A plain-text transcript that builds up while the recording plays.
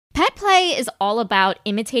basically is all about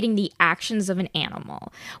imitating the actions of an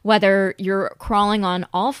animal, whether you're crawling on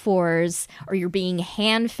all fours or you're being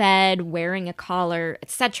hand-fed, wearing a collar,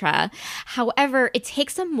 etc. However, it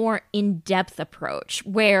takes a more in-depth approach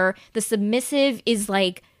where the submissive is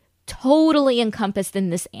like totally encompassed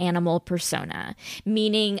in this animal persona,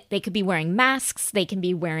 meaning they could be wearing masks, they can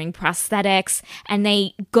be wearing prosthetics, and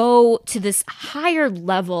they go to this higher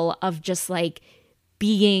level of just like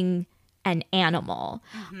being an animal.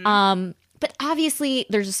 But obviously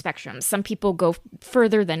there's a spectrum. Some people go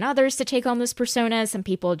further than others to take on this persona. Some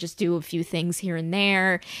people just do a few things here and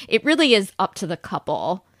there. It really is up to the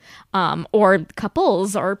couple, or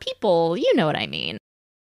couples or people, you know what I mean.